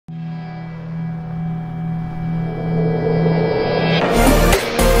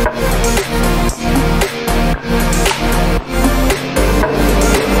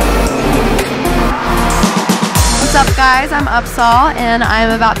I'm Upsahl, and I'm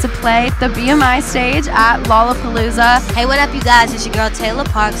about to play the BMI stage at Lollapalooza. Hey, what up, you guys? It's your girl Tayla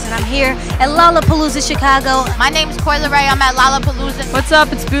Parx, and I'm here at Lollapalooza, Chicago. My name's Coi Leray. I'm at Lollapalooza. What's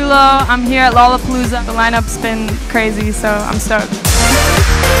up? It's Bulow. I'm here at Lollapalooza. The lineup's been crazy, so I'm stoked.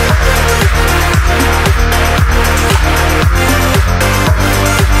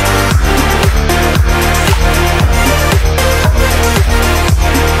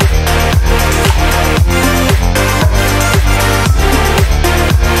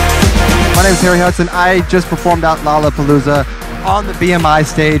 My name is Hudson. I just performed at Lollapalooza on the BMI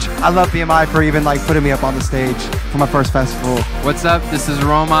stage. I love BMI for even putting me up on the stage for my first festival. What's up? This is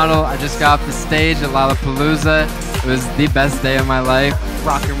Role Model. I just got off the stage at Lollapalooza. It was the best day of my life.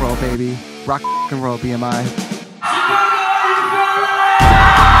 Rock and roll, baby. Rock and roll, BMI.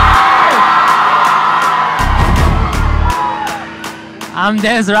 I'm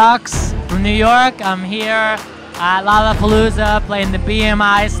Des Rocks from New York. I'm here at Lollapalooza playing the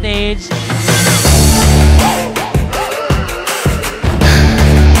BMI stage.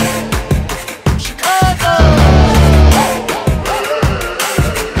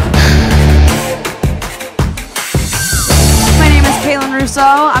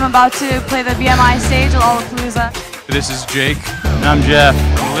 RUSSO. I'm about to play the BMI stage at Lollapalooza. This is Jake. And I'm Jeff.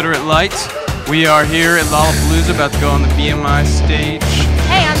 From Illiterate Light. We are here at Lollapalooza about to go on the BMI stage.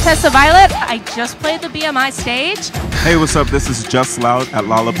 Hey, I'm Tessa Violet. I just played the BMI stage. Hey, what's up? This is Just Loud at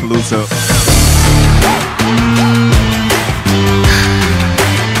Lollapalooza.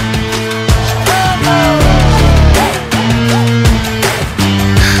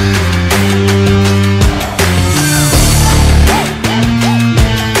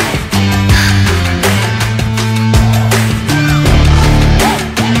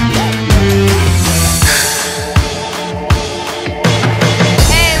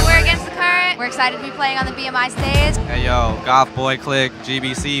 Excited to be playing on the BMI stage. Hey yo, GothBoiClique,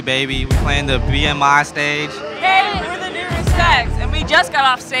 GBC baby. We're playing the BMI stage. Hey, we're the new Respects, and we just got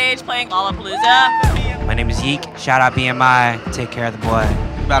off stage playing Lollapalooza. My name is Yeek. Shout out BMI. Take care of the boy.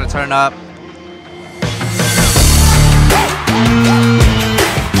 We about to turn up.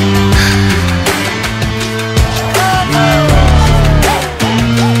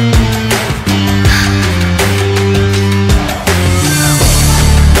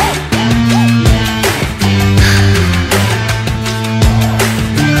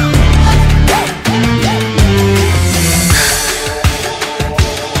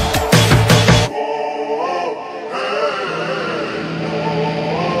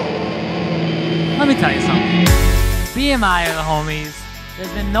 Let me tell you something. BMI are the homies.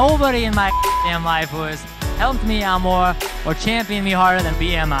 There's been nobody in my damn life who has helped me out more or championed me harder than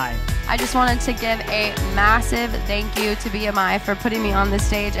BMI. I just wanted to give a massive thank you to BMI for putting me on the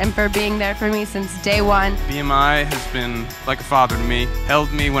stage and for being there for me since day one. BMI has been like a father to me.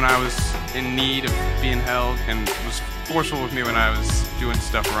 Held me when I was in need of being held and was forceful with me when I was doing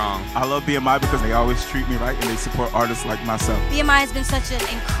stuff wrong. I love BMI because they always treat me right and they support artists like myself. BMI has been such an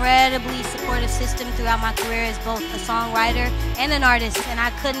incredibly supportive system throughout my career as both a songwriter and an artist, and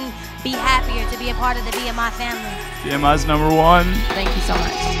I couldn't be happier to be a part of the BMI family. BMI's #1. Thank you so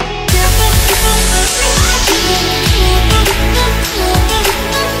much.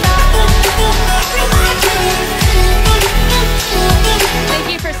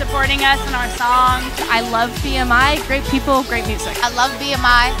 Thank you for supporting us in our songs. I love BMI. Great people, great music. I love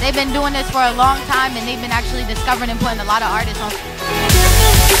BMI. They've been doing this for a long time, and they've been actually discovering and putting a lot of artists on.